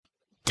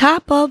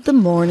Top of the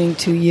morning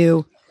to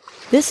you.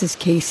 This is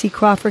Casey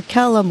Crawford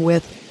Kellum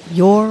with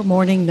Your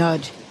Morning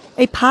Nudge,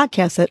 a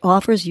podcast that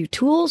offers you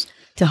tools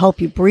to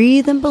help you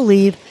breathe and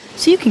believe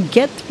so you can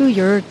get through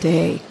your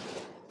day.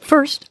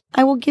 First,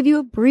 I will give you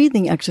a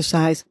breathing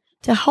exercise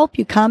to help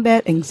you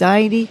combat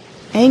anxiety,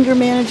 anger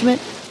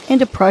management,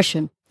 and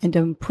depression, and to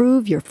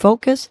improve your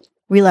focus,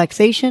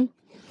 relaxation,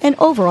 and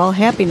overall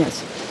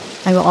happiness.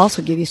 I will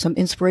also give you some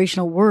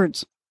inspirational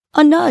words,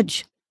 a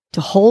nudge, to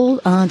hold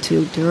on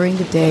to during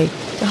the day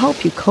to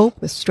help you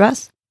cope with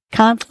stress,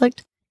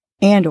 conflict,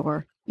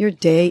 and/or your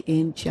day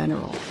in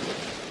general.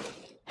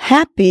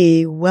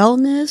 Happy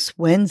Wellness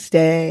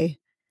Wednesday.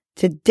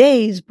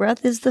 Today's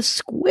breath is the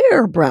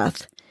square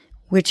breath,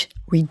 which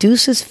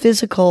reduces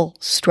physical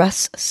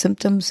stress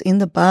symptoms in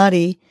the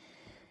body,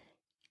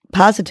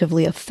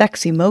 positively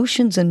affects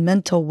emotions and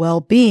mental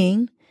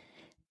well-being,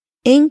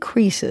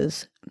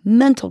 increases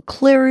mental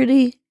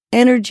clarity,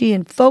 energy,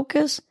 and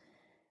focus,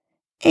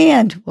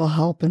 and will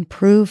help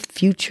improve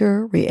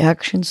future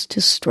reactions to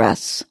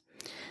stress.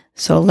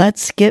 So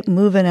let's get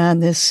moving on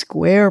this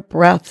square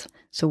breath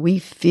so we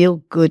feel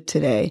good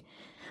today.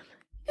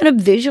 You're going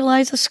to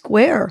visualize a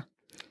square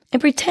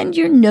and pretend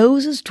your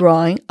nose is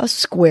drawing a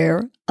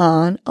square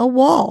on a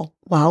wall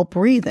while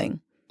breathing.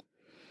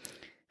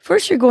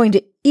 First, you're going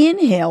to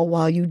inhale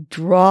while you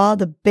draw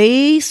the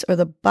base or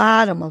the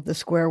bottom of the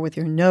square with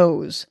your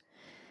nose.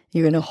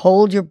 You're going to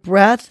hold your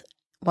breath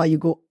while you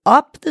go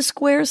up the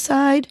square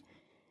side.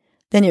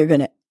 Then you're going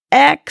to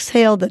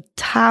exhale the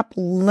top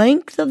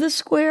length of the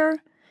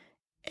square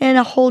and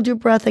hold your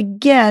breath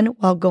again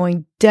while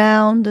going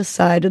down the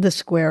side of the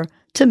square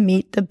to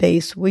meet the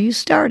base where you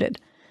started.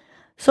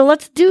 So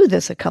let's do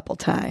this a couple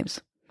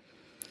times.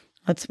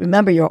 Let's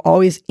remember you're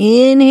always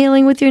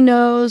inhaling with your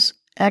nose,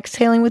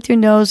 exhaling with your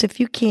nose if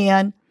you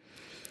can,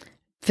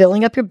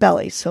 filling up your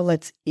belly. So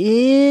let's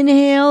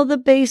inhale the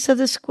base of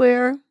the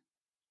square,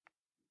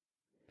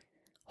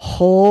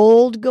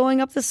 hold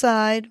going up the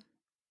side.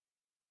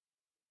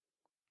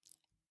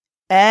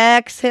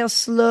 Exhale,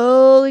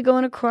 slowly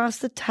going across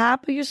the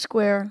top of your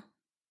square.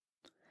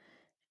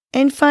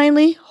 And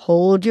finally,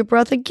 hold your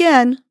breath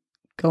again,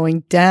 going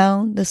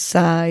down the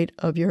side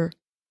of your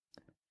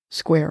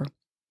square.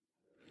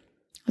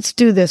 Let's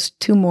do this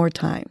 2 more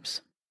times.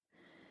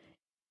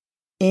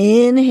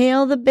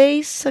 Inhale the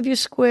base of your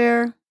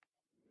square.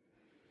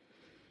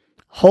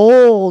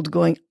 Hold,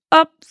 going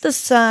up the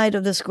side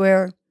of the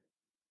square.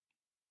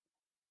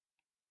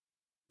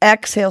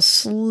 Exhale,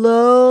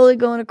 slowly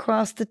going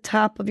across the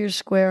top of your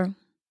square.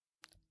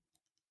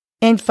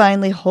 And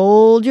finally,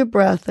 hold your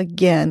breath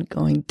again,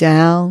 going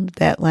down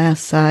that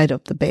last side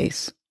of the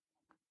base,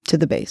 to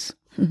the base.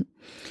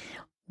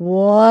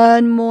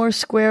 One more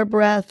square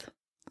breath.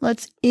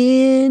 Let's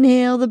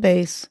inhale the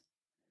base.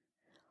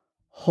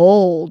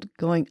 Hold,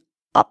 going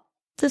up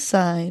the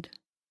side.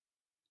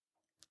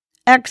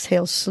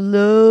 Exhale,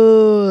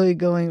 slowly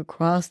going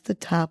across the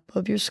top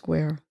of your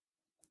square.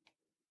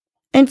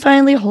 And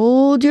finally,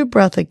 hold your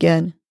breath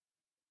again,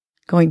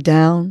 going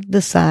down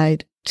the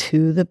side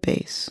to the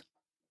base.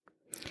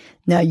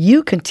 Now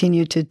you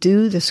continue to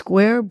do the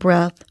square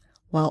breath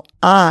while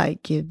I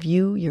give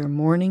you your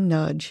morning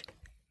nudge.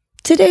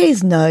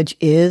 Today's nudge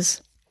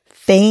is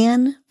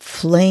fan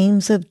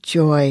flames of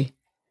joy.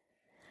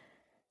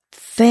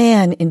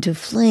 Fan into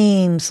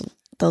flames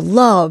the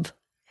love,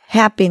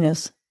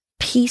 happiness,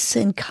 peace,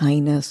 and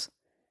kindness.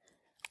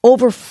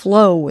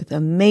 Overflow with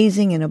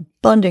amazing and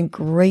abundant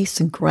grace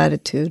and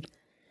gratitude.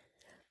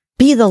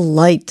 Be the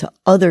light to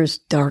others'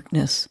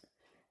 darkness.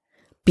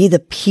 Be the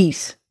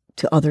peace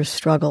to others'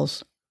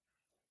 struggles.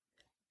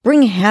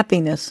 Bring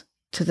happiness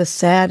to the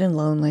sad and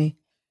lonely.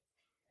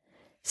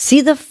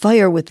 See the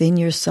fire within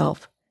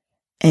yourself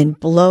and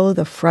blow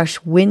the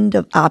fresh wind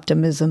of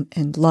optimism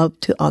and love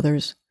to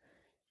others.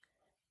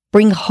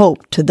 Bring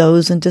hope to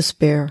those in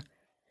despair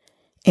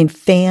and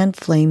fan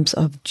flames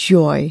of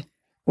joy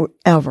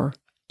wherever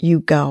you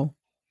go.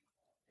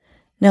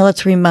 Now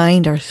let's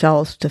remind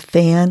ourselves to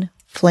fan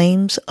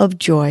flames of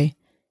joy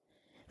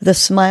with a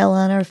smile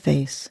on our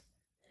face.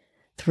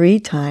 3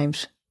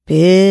 times,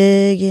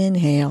 big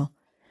inhale,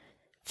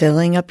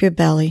 filling up your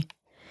belly.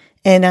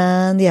 And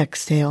on the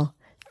exhale,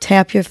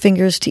 tap your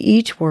fingers to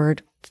each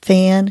word,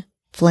 fan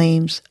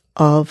flames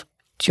of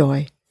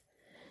joy.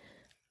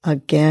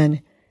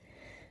 Again,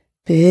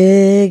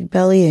 big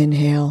belly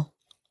inhale.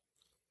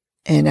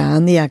 And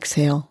on the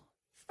exhale,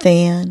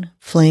 fan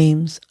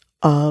flames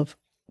of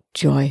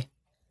joy.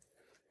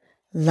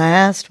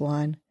 Last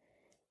one,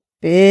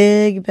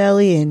 big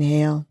belly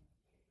inhale.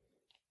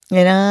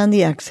 And on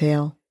the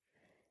exhale,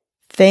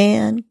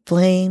 fan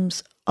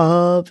flames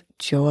of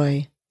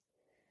joy.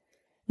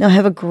 Now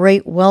have a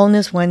great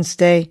Wellness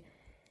Wednesday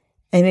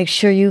and make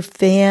sure you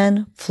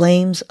fan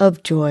flames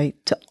of joy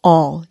to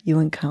all you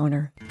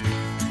encounter.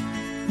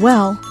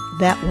 Well,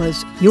 that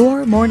was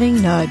your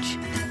morning nudge.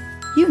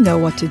 You know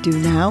what to do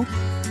now.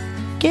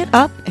 Get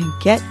up and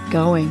get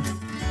going.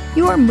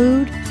 Your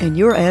mood and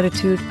your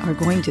attitude are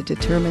going to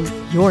determine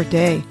your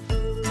day.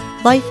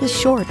 Life is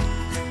short.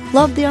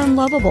 Love the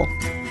unlovable.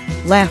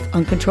 Laugh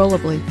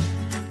uncontrollably.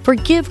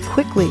 Forgive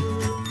quickly.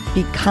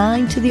 Be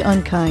kind to the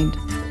unkind.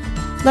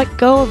 Let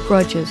go of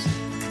grudges.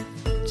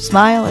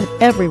 Smile at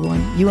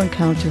everyone you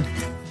encounter.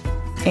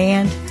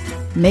 And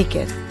make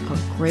it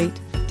a great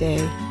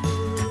day.